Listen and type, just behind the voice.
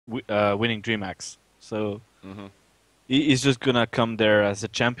winning DreamHacks. So he's just gonna come there as a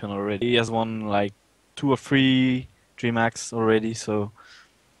champion already. He has won like 2 or 3 DreamHacks already. So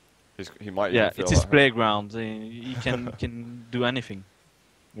He might even yeah, feel it's his like playground. He can do anything,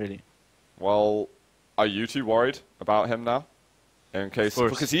 really. Well, are you too worried about him now? In case,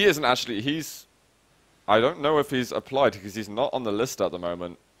 because he isn't actually, I don't know if he's applied because he's not on the list at the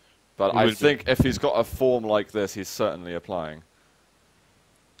moment. But I think if he's got a form like this, he's certainly applying.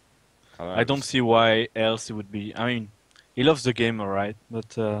 I don't see why else he would be. I mean, he loves the game, alright,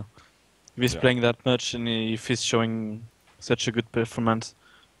 but if he's playing that much and if he's showing such a good performance,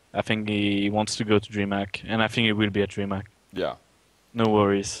 I think he wants to go to DreamHack, and I think he will be at DreamHack. Yeah. No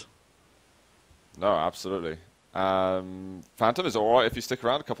worries. No, absolutely. Phantom, is it alright if you stick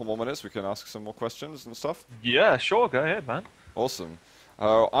around a couple more minutes? We can ask some more questions and stuff? Yeah, sure. Go ahead, man. Awesome.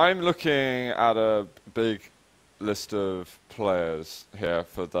 I'm looking at a big list of players here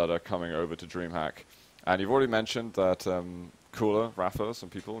that are coming over to DreamHack. And you've already mentioned that Cooler, Rafa, some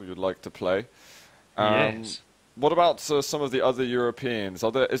people you'd like to play. Yes. What about some of the other Europeans?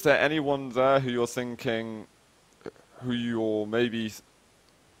 Is there anyone there who you're thinking, who you're maybe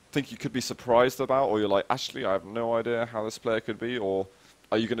think you could be surprised about, or you're like, actually, I have no idea how this player could be, or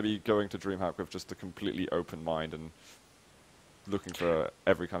are you going to be going to DreamHack with just a completely open mind and looking for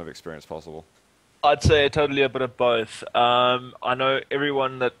every kind of experience possible? I'd say totally a bit of both. I know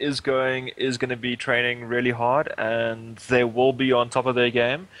everyone that is going to be training really hard, and they will be on top of their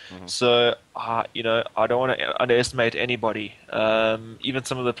game. So, you know, I don't want to underestimate anybody. Even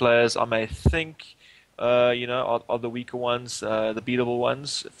some of the players I may think, you know, are the weaker ones, the beatable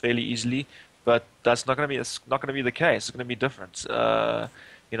ones, fairly easily. But that's not going to be the case. It's going to be different.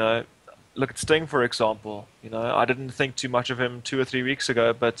 You know. Look at Sting, for example. You know, I didn't think too much of him 2 or 3 weeks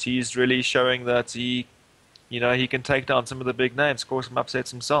ago, but he's really showing that he can take down some of the big names, cause some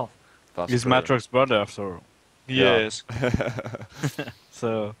upsets himself. He's Matrox's brother, after all. Yes.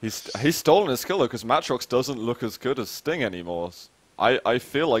 So he's stolen his skill though, because Matrox doesn't look as good as Sting anymore. I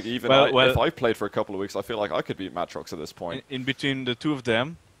feel like even if I played for a couple of weeks, I feel like I could beat Matrox at this point. In between the two of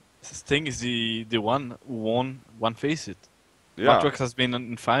them, Sting is the one who won one Face-It. Yeah. Matrox has been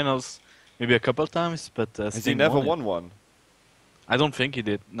in finals. Maybe a couple times, but has he never won one? I don't think he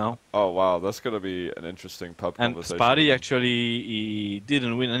did. No. Oh wow, that's gonna be an interesting pub conversation. And Spotty actually he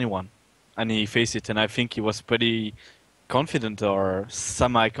didn't win anyone, and he faced it, and I think he was pretty confident or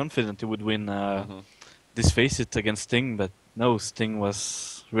semi-confident he would win this Face It against Sting, but no, Sting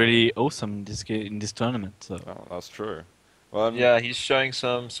was really awesome in this tournament. So. Oh, that's true. Well, yeah, he's showing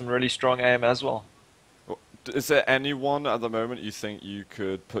some really strong aim as well. Is there anyone at the moment you think you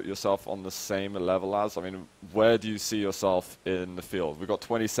could put yourself on the same level as? I mean, where do you see yourself in the field? We've got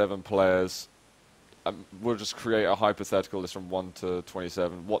 27 players. We'll just create a hypothetical list from 1 to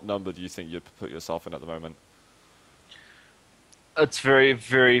 27. What number do you think you'd put yourself in at the moment? It's very,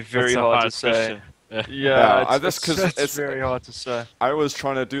 very, very hard to say. Yeah, it's very hard to say. I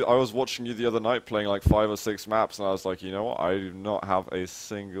was watching you the other night playing like 5 or 6 maps, and I was like, you know what? I do not have a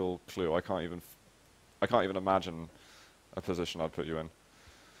single clue. I can't even imagine a position I'd put you in.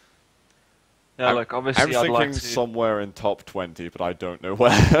 Yeah, like obviously I'm thinking somewhere in top 20, but I don't know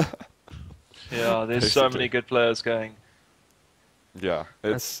where. Yeah, there's so many good players going. Yeah,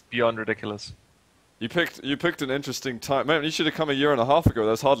 it's beyond ridiculous. You picked an interesting time. Man, you should have come a year and a half ago.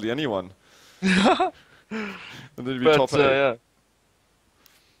 There's hardly anyone. And then you'd be top 8. Yeah.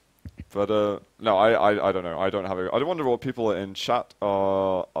 But no, I don't know. I don't have a. I wonder what people in chat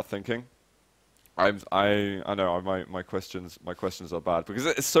are thinking. I know my questions are bad because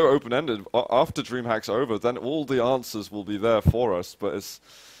it's so open ended. After DreamHack's over, then all the answers will be there for us. But it's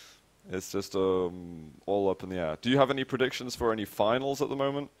just all up in the air. Do you have any predictions for any finals at the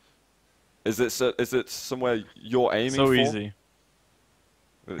moment? Is it somewhere you're aiming for? So easy.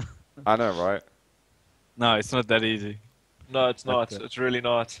 I know, right? No, it's not that easy. No, it's not. It's really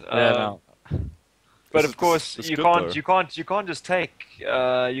not. Yeah, no. But of course, you can't just take.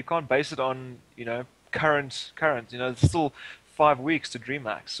 You can't base it on current. There's still 5 weeks to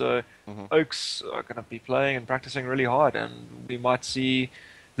DreamHack, so Oaks are going to be playing and practicing really hard, and we might see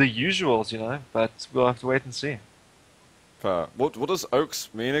the usuals, but we'll have to wait and see. Fair. What does Oaks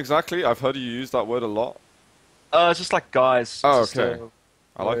mean exactly? I've heard you use that word a lot. It's just like guys. Oh, okay.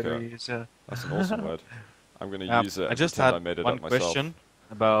 I like it. Use, yeah. That's an awesome word. I'm going to use it. I just had one question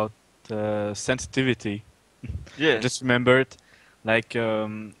about sensitivity. Yeah. Just remembered, like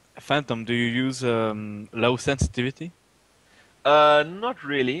Phantom. Do you use low sensitivity? Not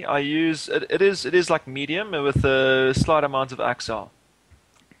really. I use it is like medium with a slight amount of axle.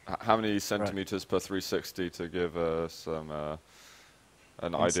 How many centimeters per 360 to give some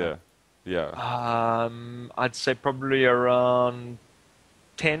An Inside. idea. Yeah. I'd say probably around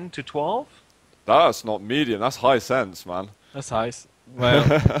 10 to 12. That's not medium. That's high sense, man. That's high. Well,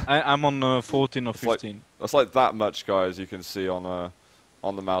 I'm on 14 or It's like 15. that's like that much, guys. You can see on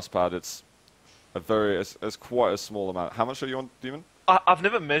the mouse pad. It's it's quite a small amount. How much are you on, Demon? I've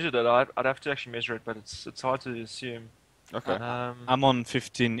never measured it. I'd have to actually measure it, but it's hard to assume. Okay. I'm on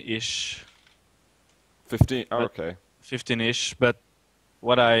 15-ish. 15. Oh, but- okay. 15-ish, but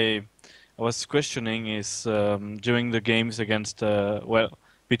what I was questioning is during the games against,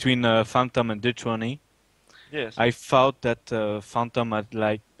 between Phantom and dem0n, Yes. I thought that Phantom had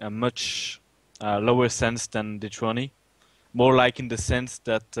like a much lower sense than dem0n. More like in the sense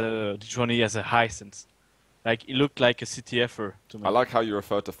that dem0n has a high sense. Like, he looked like a CTFer to me. I like how you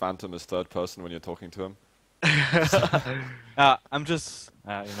refer to Phantom as third person when you're talking to him. I'm just,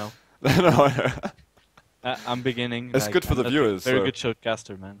 No, I'm beginning. It's like, good for I'm the not a viewers, Very so- good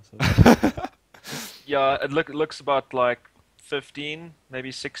showcaster, man. So. Yeah, it looks about like 15,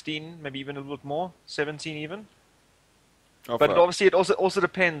 maybe 16, maybe even a little bit more, 17 even. Oh, But fair. obviously, it also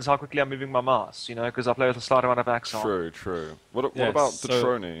depends how quickly I'm moving my mouse, because I play with a slight amount of axon. True. What Yes, about so-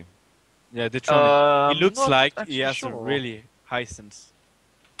 dem0n? Yeah, dem0n. He looks Not like he actually has sure. a really high sense.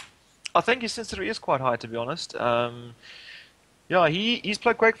 I think his sensitivity is quite high, to be honest. Yeah, he's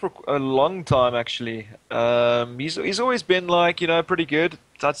played Quake for a long time actually. He's always been like pretty good.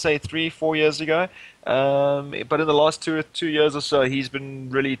 I'd say 3-4 years ago. But in the last two years or so, he's been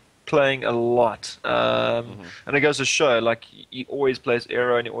really playing a lot. And it goes to show, like he always plays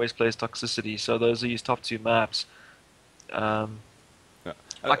Aero and he always plays Toxicity. So those are his top two maps. Yeah.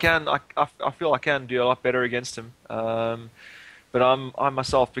 I feel I can do a lot better against him. But I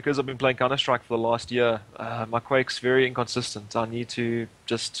myself, because I've been playing Counter-Strike for the last year, my Quake's very inconsistent. I need to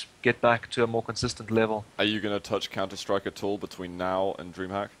just get back to a more consistent level. Are you going to touch Counter-Strike at all between now and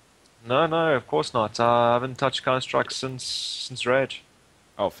DreamHack? No, of course not. I haven't touched Counter-Strike since Rage.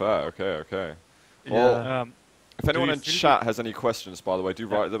 Oh, fair. Okay. Yeah. Well, if anyone you in feel chat has any questions, by the way, do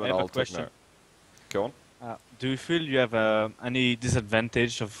Yeah, write them I and have a I'll take question. note. Go on. Do you feel you have any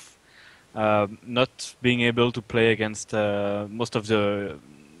disadvantage of not being able to play against most of the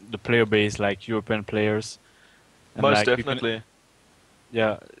player base, like European players? And Most like, you can- definitely.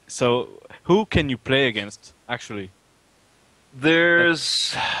 Yeah. So who can you play against actually?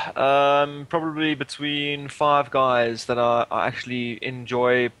 There's probably between 5 guys that I actually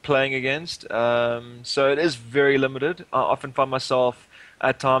enjoy playing against. So it is very limited. I often find myself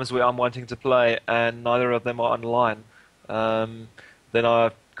at times where I'm wanting to play and neither of them are online. Then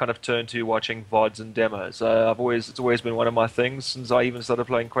I kind of turn to watching VODs and demos. It's always been one of my things since I even started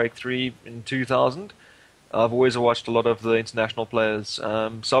playing Quake 3 in 2000. I've always watched a lot of the international players.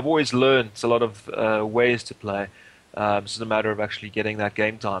 So I've always learned a lot of ways to play. It's just a matter of actually getting that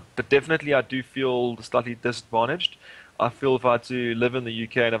game time. But definitely I do feel slightly disadvantaged. I feel if I had to live in the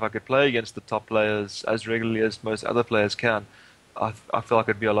UK and if I could play against the top players as regularly as most other players can, I feel I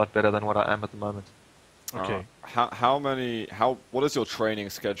could be a lot better than what I am at the moment. Okay. What is your training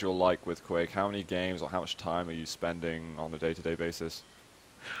schedule like with Quake? How many games or how much time are you spending on a day-to-day basis?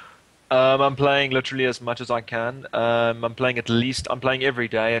 I'm playing literally as much as I can. I'm playing every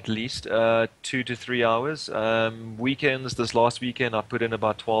day at least 2 to 3 hours. Weekends, this last weekend I put in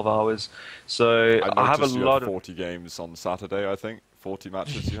about 12 hours. So I have a noticed you lot had of 40 games on Saturday, I think. 40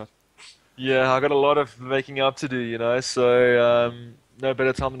 matches you had. yeah, I got a lot of making up to do, So no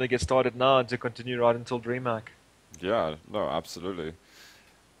better time than to get started now and to continue right until DreamHack. Yeah, no, absolutely.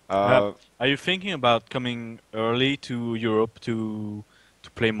 Are you thinking about coming early to Europe to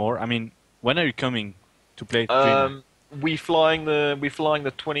play more? I mean, when are you coming to play DreamHack? We flying the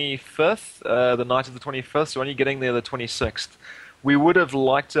 25th, the night of the 25th. So only getting there the 26th. We would have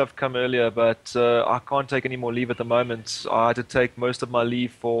liked to have come earlier, but I can't take any more leave at the moment. I had to take most of my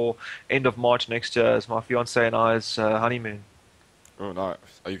leave for end of March next year as my fiance and I's honeymoon. Oh, nice.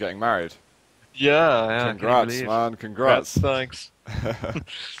 Are you getting married? Yeah, Congrats, man. Congrats. Thanks.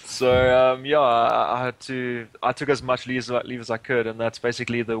 So yeah, I took as much leave as I could, and that's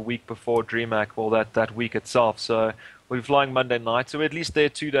basically the week before DreamHack, or that week itself. So we'll be flying Monday night, so at least there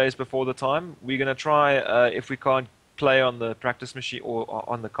 2 days before the time. We're gonna try if we can't play on the practice machine or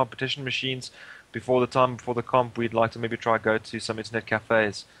on the competition machines before the comp, we'd like to maybe try go to some internet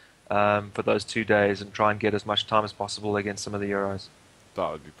cafes for those 2 days and try and get as much time as possible against some of the Euros. That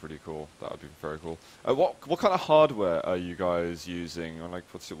would be pretty cool. That would be very cool. What kind of hardware are you guys using? Or like,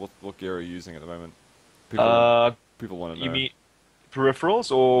 what gear are you using at the moment? People want to know. You mean peripherals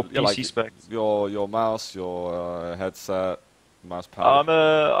or Yeah, PC like specs? your mouse, your headset, mouse pad.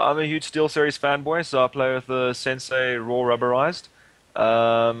 I'm a huge SteelSeries fanboy, so I play with the Sensei raw rubberized.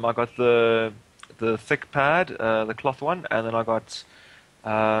 I got the thick pad, the cloth one, and then I got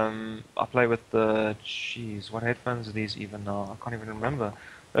I play with the jeez, what headphones are these even now? I can't even remember.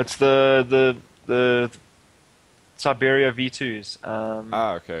 It's the Siberia V2s.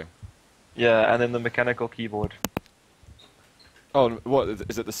 Ah, okay. Yeah, and then the mechanical keyboard. Oh, what is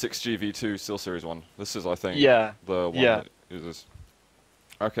it? The 6G V2 SteelSeries one. This is, I think, Yeah, the one yeah. that uses.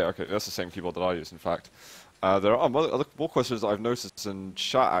 Okay, okay, that's the same keyboard that I use. In fact, there are more questions that I've noticed in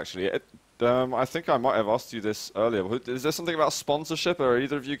chat. Actually, I think I might have asked you this earlier. Is there something about sponsorship? Are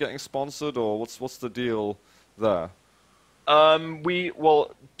either of you getting sponsored, or what's the deal there?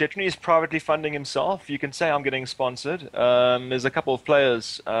 Well, Detry is privately funding himself. You can say I'm getting sponsored. There's a couple of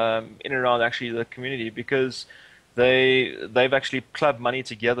players in and around actually the community because they've actually clubbed money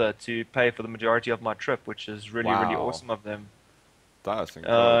together to pay for the majority of my trip, which is really Wow, awesome of them. that's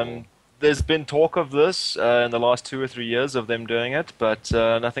incredible. There's been talk of this in the last 2 or 3 years of them doing it, but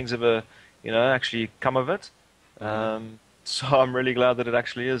nothing's ever, actually come of it. So I'm really glad that it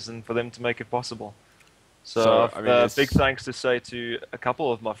actually is, and for them to make it possible. So, So I mean, big thanks to say to a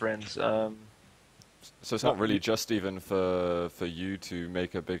couple of my friends. so it's not really just even for you to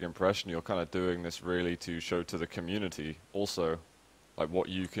make a big impression. You're kind of doing this really to show to the community also, like what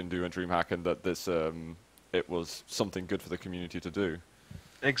you can do in DreamHack, and that this it was something good for the community to do.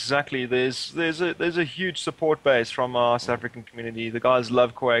 Exactly. There's a huge support base from our South African community. The guys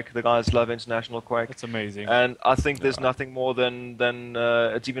love Quake. The guys love international Quake. That's amazing. And I think there's Yeah. nothing more than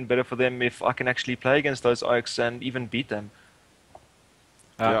it's even better for them if I can actually play against those oaks and even beat them.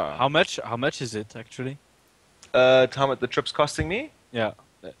 Yeah. How much is it actually? How much the trip's costing me? Yeah,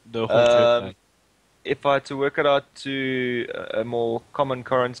 the whole trip. Um, Like, if I had to work it out to a more common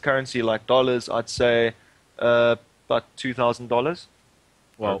currency like dollars, I'd say about $2,000.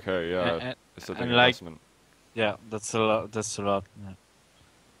 wow. Okay, yeah, And, it's a big and like, investment. yeah, that's a lot. That's a lot. Yeah.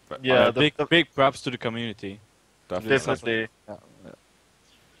 But Yeah, Big props to the community. definitely. definitely. Yeah.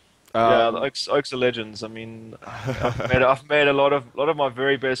 Yeah, Um, the Oaks are legends. I mean, I've made a lot of my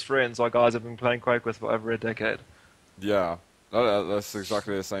very best friends are guys I've been playing Quake with for over a decade. yeah, that's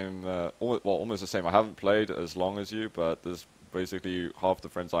exactly the same. Almost the same. I haven't played as long as you, but there's basically half the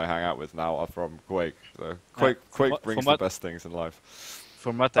friends I hang out with now are from Quake. So Quake From brings what- the best things in life.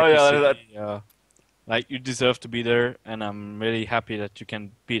 From what Oh, I yeah, can that- see, like you deserve to be there, and I'm really happy that you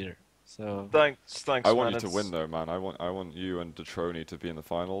can be there. So Thanks, I want man. you to It's- win though, man. I want you and dem0n to be in the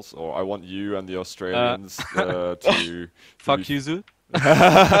finals, or I want you and the Australians to. fuck you, Zoo.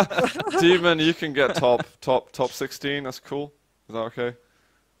 Demon, you can get top 16. That's cool. Is that okay?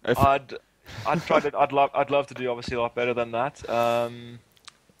 If, I'd try to. I'd love to do obviously a lot better than that.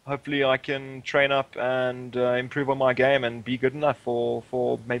 Hopefully, I can train up and improve on my game and be good enough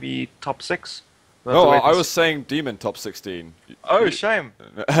for maybe top 6. We'll have no, to wait I and was see. saying demon top 16. Oh, shame.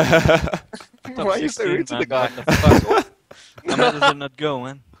 Top Why are you so 16, rude to the man. guy? What the fuck? I might as well not go,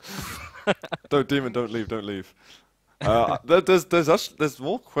 man. Don't demon, don't leave. There's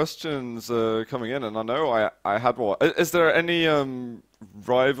more questions coming in, and I know I had more. Is there any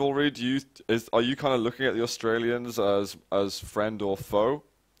rivalry? Are you kind of looking at the Australians as friend or foe?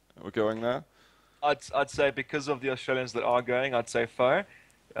 We're going there. I'd say because of the Australians that are going, I'd say foe.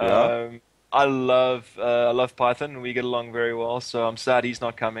 Yeah? I love Python. We get along very well, so I'm sad he's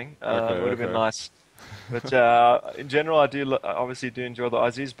not coming. Okay, It would have been okay. nice. But in general, I obviously do enjoy the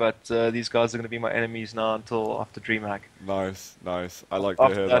Aussies, but these guys are going to be my enemies now until after DreamHack. Nice. I like to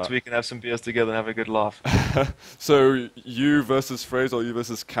After hear that, that. we can have some beers together and have a good laugh. So you versus Fraser, or you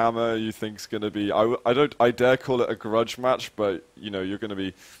versus Kama, you think's gonna be? I dare call it a grudge match, but you're gonna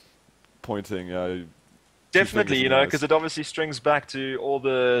be pointing. Definitely, fingers in the eyes. because it obviously strings back to all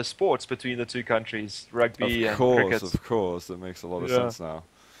the sports between the two countries, rugby and cricket. Of course, that makes a lot of Yeah. sense now.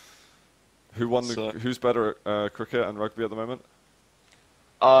 Who won? So- Who's better at cricket and rugby at the moment?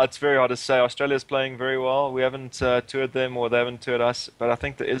 It's very hard to say. Australia's playing very well. We haven't toured them, or they haven't toured us, but I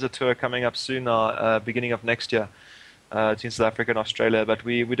think there is a tour coming up soon now, beginning of next year, between South Africa and Australia. But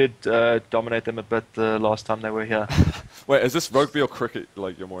we did dominate them a bit the last time they were here. Wait, is this rugby or cricket?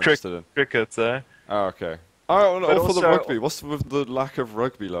 Like you're more interested in? Cricket, Oh, okay. Oh, no, But for the also- rugby. What's with the lack of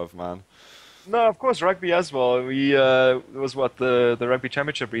rugby love, man? No, of course, rugby as well. There was the rugby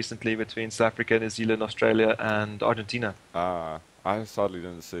championship recently between South Africa, New Zealand, Australia, and Argentina. I sadly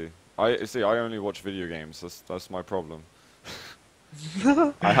didn't see. I only watch video games. That's my problem.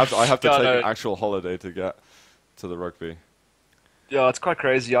 I have to No, take no. an actual holiday to get to the rugby. Yeah, it's quite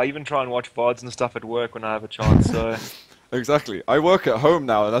crazy. I even try and watch VODs and stuff at work when I have a chance. So Exactly. I work at home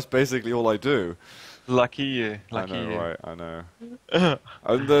now, and that's basically all I do. Lucky you. I Lucky know, you. right? I know.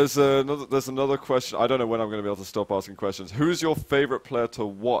 And there's another question. I don't know when I'm going to be able to stop asking questions. Who's your favorite player to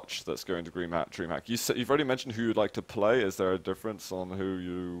watch that's going to DreamHack? You've already mentioned who you'd like to play. Is there a difference on who do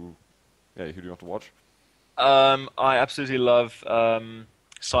you want to watch? I absolutely love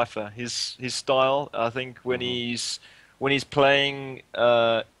Cypher. His style. I think when he's playing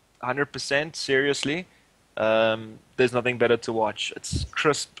 100% seriously, there's nothing better to watch. It's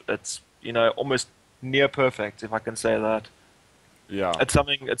crisp. It's almost near perfect, if I can say that. Yeah. It's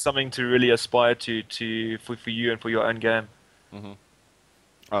something to really aspire for you and for your own game. hmm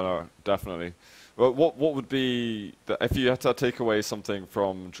I know, definitely. Well, what would be if you had to take away something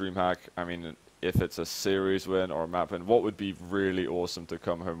from DreamHack? I mean, if it's a series win or a map win, what would be really awesome to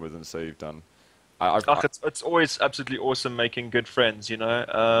come home with and say you've done? It's always absolutely awesome making good friends.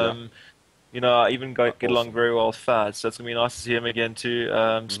 Yeah, I even get along awesome. very well with Fad, so it's gonna be nice to see him again too.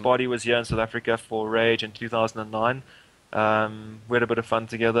 hmm Spotty was here in South Africa for Rage in 2009. We had a bit of fun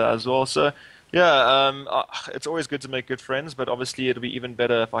together as well. So yeah, it's always good to make good friends, but obviously it'll be even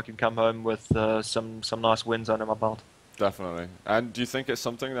better if I can come home with some nice wins under my belt. Definitely. And do you think it's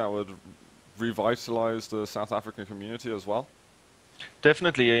something that would revitalize the South African community as well?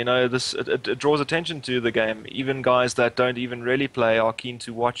 Definitely, it draws attention to the game. Even guys that don't even really play are keen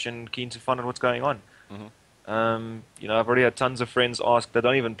to watch and keen to find out what's going on. hmm I've already had tons of friends ask that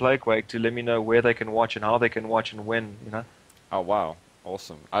don't even play Quake to let me know where they can watch and how they can watch and when. Oh wow,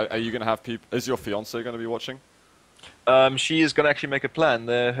 awesome. Are you going to have people? Is your fiance going to be watching? She is going to actually make a plan.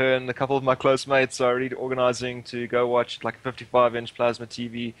 Her and a couple of my close mates are already organizing to go watch like a 55-inch plasma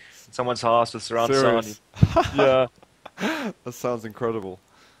TV in someone's house with surround sound. Serious? Yeah, That sounds incredible.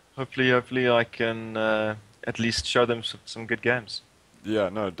 hopefully I can at least show them some good games. Yeah,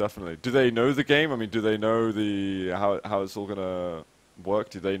 no, definitely. Do they know the game? I mean, do they know how it's all gonna work?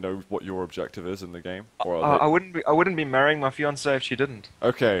 Do they know what your objective is in the game? Or are they... I wouldn't be marrying my fiance if she didn't.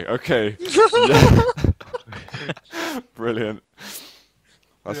 Okay, okay. Yeah. Brilliant.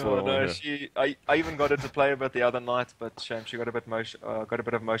 That's what I Yeah, no, want to hear. I even got her to play a bit the other night, but shame she got got a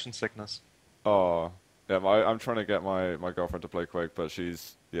bit of motion sickness. Oh, yeah. I'm trying to get my girlfriend to play Quake, but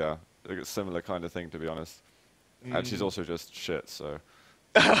she's yeah, a similar kind of thing to be honest. And she's Mm. also just shit. So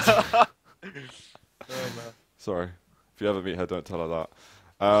Oh, man. sorry. If you ever meet her, don't tell her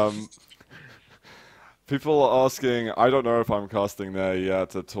that. People are asking. I don't know if I'm casting there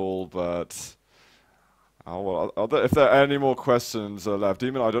yet at all, but. Oh, well, if there are any more questions left,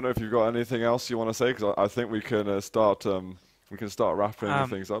 Demon, I don't know if you've got anything else you want to say, because I think we can start wrapping Um,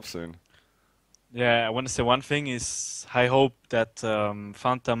 things up soon. yeah, I want to say one thing is I hope that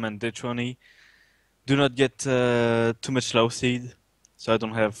Phantom and dem0n do not get too much low seed, so I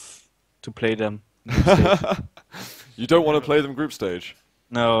don't have to play them in group stage. You don't want to play them group stage?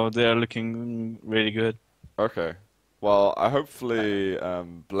 No, they are looking really good. Okay. Well, hopefully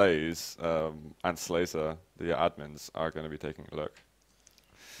Blaze and Slazer, the admins, are going to be taking a look.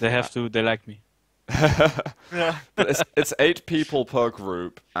 They have to. They like me. Yeah. But it's 8 people per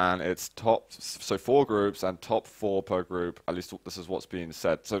group, and it's so 4 groups and top 4 per group. At least this is what's being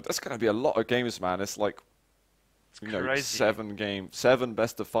said. So that's going to be a lot of games, man. It's like It's crazy. 7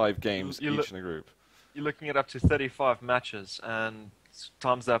 best of 5 games You each in a group. You're looking at up to 35 matches, and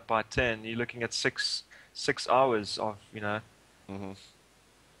times that by 10, you're looking at 6 hours of. hmm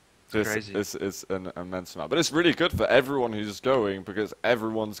It's crazy. It's an immense amount, but it's really good for everyone who's going because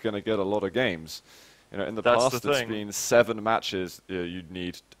everyone's going to get a lot of games. In the That's the past, it's thing. been 7 matches you'd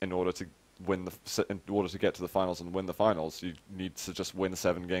need in order to in order to get to the finals and win the finals. You need to just win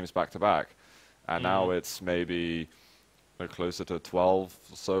 7 games back to back, and now it's maybe closer to 12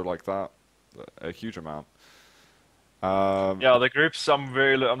 or so, like that. A huge amount. Yeah, the groups. I'm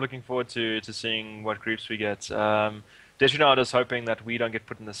looking forward to seeing what groups we get. Detroit is hoping that we don't get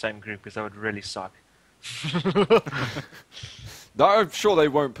put in the same group because that would really suck. No, I'm sure they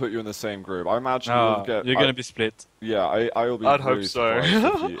won't put you in the same group. I imagine you'll No, get. you're gonna be split. Yeah, I will be I'd hope really so.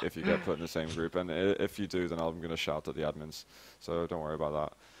 surprised if you get put in the same group, and if you do, then I'm going to shout at the admins. So don't worry about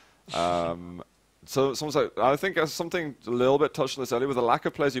that. So someone's like, I think something a little bit touched on this earlier. With the lack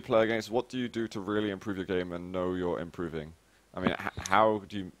of players you play against, what do you do to really improve your game and know you're improving? I mean, how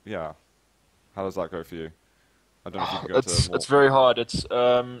do you? Yeah, how does that go for you? I don't know if you can go to more. It's very hard.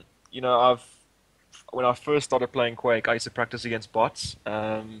 I've when I first started playing Quake, I used to practice against bots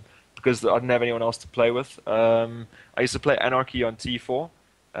because I didn't have anyone else to play with. I used to play Anarchy on T4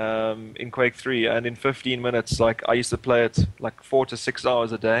 in Quake 3, and in 15 minutes, like I used to play it like 4 to 6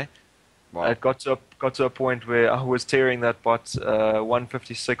 hours a day. Wow. It got to a point where I was tearing that bot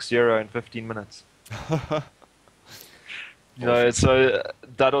 156-0 in 15 minutes. Awesome. So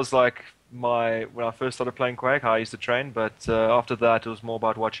that was like when I first started playing Quake, how I used to train. But after that, it was more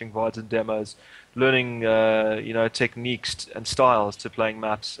about watching VODs and demos, learning techniques and styles to playing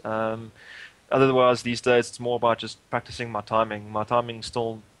maps. Otherwise, these days it's more about just practicing my timing. My timing's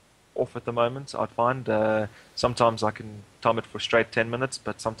still off at the moment. I find sometimes I can time it for straight 10 minutes,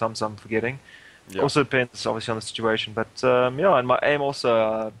 but sometimes I'm forgetting. Yeah. Also depends obviously on the situation, but yeah, and my aim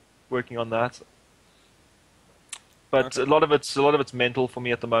also working on that. But Okay. a lot of it's mental for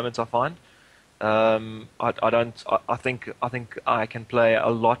me at the moment. I find I don't I think I can play a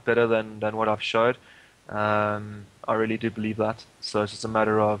lot better than what I've showed. I really do believe that. So it's just a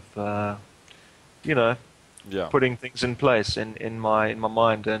matter of you know Yeah. putting things in place in my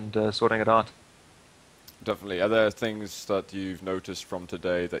mind and sorting it out. Definitely. Are there things that you've noticed from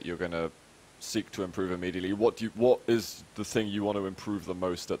today that you're going to seek to improve immediately? What is the thing you want to improve the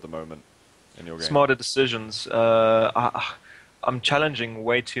most at the moment in your game? Smarter decisions. I'm challenging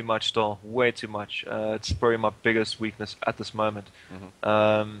way too much still, way too much. It's probably my biggest weakness at this moment.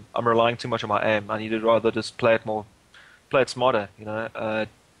 I'm relying too much on my aim. I need to rather just play it smarter.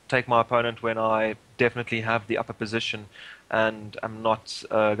 Take my opponent when I definitely have the upper position, and I'm not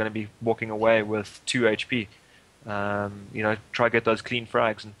going to be walking away with 2 HP. Try get those clean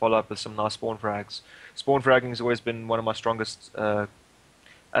frags and follow up with some nice spawn frags. Spawn fragging has always been one of my strongest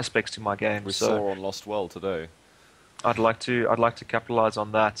aspects to my game. We So saw on Lost Well today. I'd like to capitalize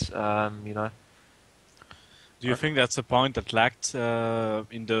on that. Do you think that's a point that lacked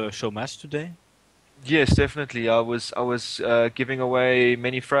in the show match today? Yes, definitely. I was giving away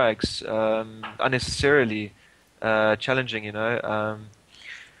many frags unnecessarily, challenging.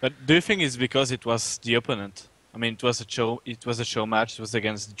 But do you think it's because it was the opponent? I mean, it was a show match. It was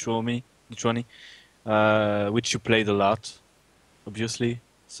against Detroni, which you played a lot, obviously.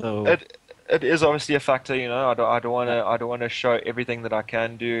 So It is obviously a factor. I don't want to show everything that I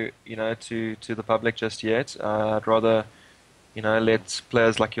can do. To the public just yet. I'd rather. Let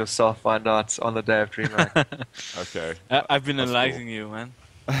players like yourself find out on the day of DreamHack. Okay. I've been That's analyzing you, man.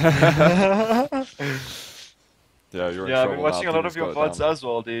 Yeah, you're in Yeah, I've trouble been watching now. a lot of Demon's your got it VODs down. as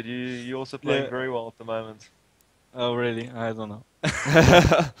well, dude. You also playing Yeah. very well at the moment. Oh, really? I don't know.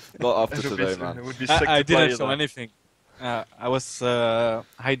 Not after It would today, be, man. it would be sick I to play didn't you show though. anything. I was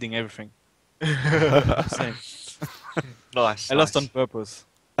hiding everything. Same. Nice. I lost on Nice. purpose.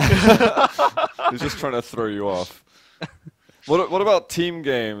 He's just trying to throw you off. What about team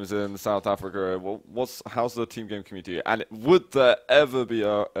games in South Africa? How's the team game community? And would there ever be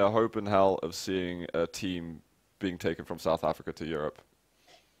a hope in hell of seeing a team being taken from South Africa to Europe?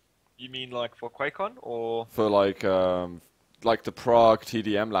 You mean like for QuakeCon or? For like the Prague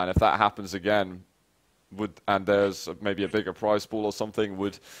TDM LAN, if that happens again, and there's maybe a bigger prize pool or something,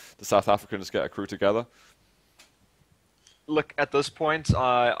 would the South Africans get a crew together? Look, at this point,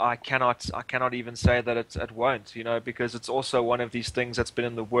 I cannot even say that it won't, because it's also one of these things that's been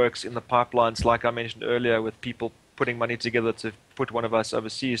in the works, in the pipelines, like I mentioned earlier, with people putting money together to put one of us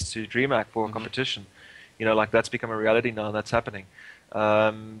overseas to DreamHack for a competition. Like that's become a reality now. That's happening.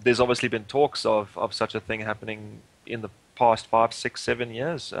 There's obviously been talks of such a thing happening in the past 5, 6, 7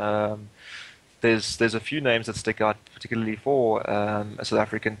 years. There's a few names that stick out, particularly for a South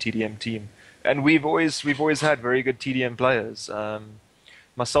African TDM team. And we've always had very good TDM players.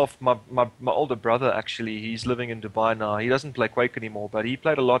 Myself, my older brother actually, he's living in Dubai now. He doesn't play Quake anymore, but he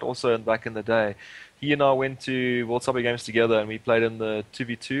played a lot also back in the day. He and I went to World Summer Games together, and we played in the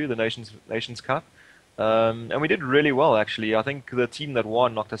 2v2, the Nations Cup, and we did really well actually. I think the team that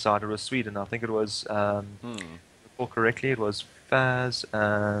won knocked us out. It was Sweden. I think it was, if I recall correctly, it was Faz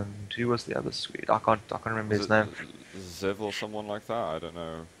and who was the other Swede? I can't remember his name. Ziv or someone like that? I don't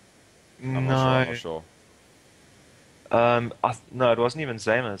know. No. I'm not sure. No, it wasn't even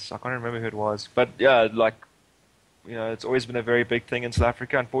Zamas. I can't remember who it was. But yeah, it's always been a very big thing in South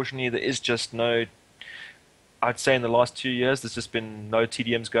Africa. Unfortunately, there is just no. I'd say in the last 2 years, there's just been no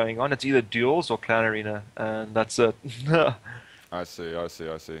TDMs going on. It's either duels or Clan Arena, and that's it. I see.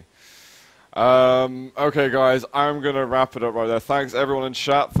 Okay, guys, I'm going to wrap it up right there. Thanks, everyone in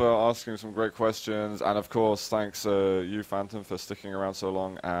chat, for asking some great questions. And, of course, thanks you, Phantom, for sticking around so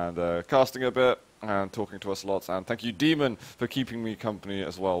long and casting a bit and talking to us lots. And thank you, dem0n, for keeping me company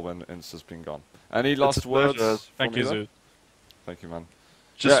as well when Insta's been gone. Any last words? Thank you, Zoot. Thank you, man.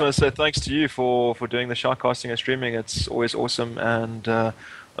 Just want to say thanks to you for doing the shoutcasting and streaming. It's always awesome, and I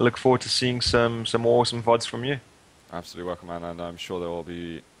look forward to seeing some more awesome VODs from you. Absolutely welcome, man, and I'm sure there will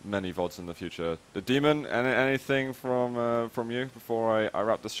be many VODs in the future. The dem0n, anything from you before I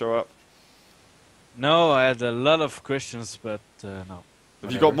wrap this show up? No, I had a lot of questions, but no.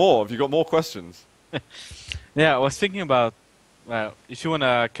 Have you got more? Have you got more questions? Yeah, I was thinking about Well, if you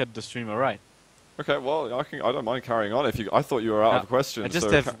wanna cut the stream, alright. Okay, well, I don't mind carrying on. If you, I thought you were out of I questions. just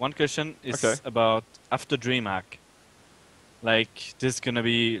So have one question. It's okay. about after DreamHack. Like, this gonna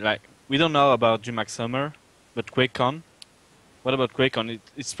be like we don't know about DreamHack Summer, but QuakeCon. What about QuakeCon?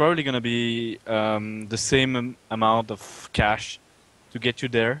 It's probably gonna be the same amount of cash to get you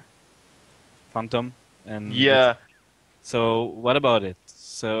there, Phantom, and Yeah. so what about it?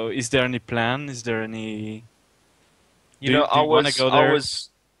 So is there any plan? Is there any? You know, Do you want to go there?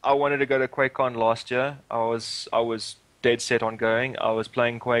 I wanted to go to QuakeCon last year. I was dead set on going. I was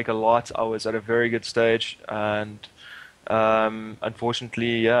playing Quake a lot. I was at a very good stage, and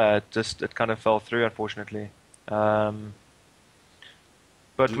unfortunately, yeah, it kind of fell through. Unfortunately,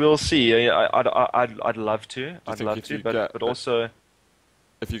 but Do, we'll see. I'd love to. do you I'd think love if to, you get but also,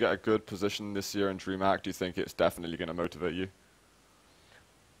 if you get a good position this year in DreamHack, do you think it's definitely going to motivate you?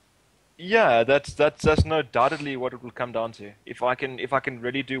 yeah, that's no doubtedly what it will come down to. If I can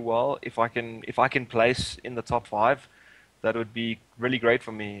really do well, if I can place in the top 5, that would be really great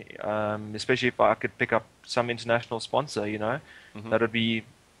for me. Especially if I could pick up some international sponsor, you know, that would be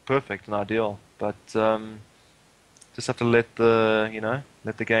perfect and ideal. But just have to let the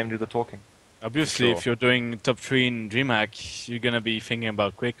game do the talking. Obviously, Sure. if you're doing top 3 in DreamHack, you're gonna be thinking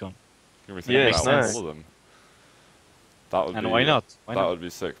about QuakeCon. Can we think Yes, about no. all of them? That would And be why not? Why that not? would be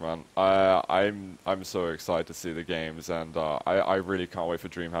sick, man. I'm so excited to see the games, and I really can't wait for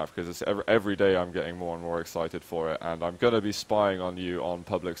DreamHack because it's every day I'm getting more and more excited for it, and I'm gonna be spying on you on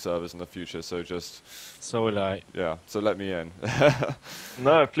public servers in the future. So just So will I. yeah, so let me in.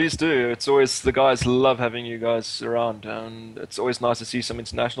 No, please do. It's always the guys love having you guys around, and it's always nice to see some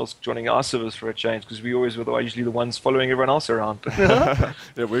internationals joining our servers for a change because we always were usually the ones following everyone else around. Yeah,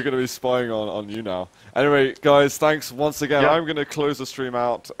 we're going to be spying on you now. Anyway, guys, thanks once again. Yeah. I'm going to close the stream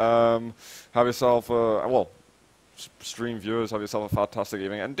out. Have yourself stream viewers, have yourself a fantastic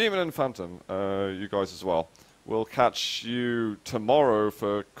evening. And dem0n and FP4ntom, you guys as well. We'll catch you tomorrow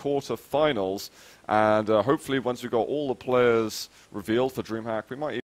for quarterfinals. And hopefully once we've got all the players revealed for DreamHack, we might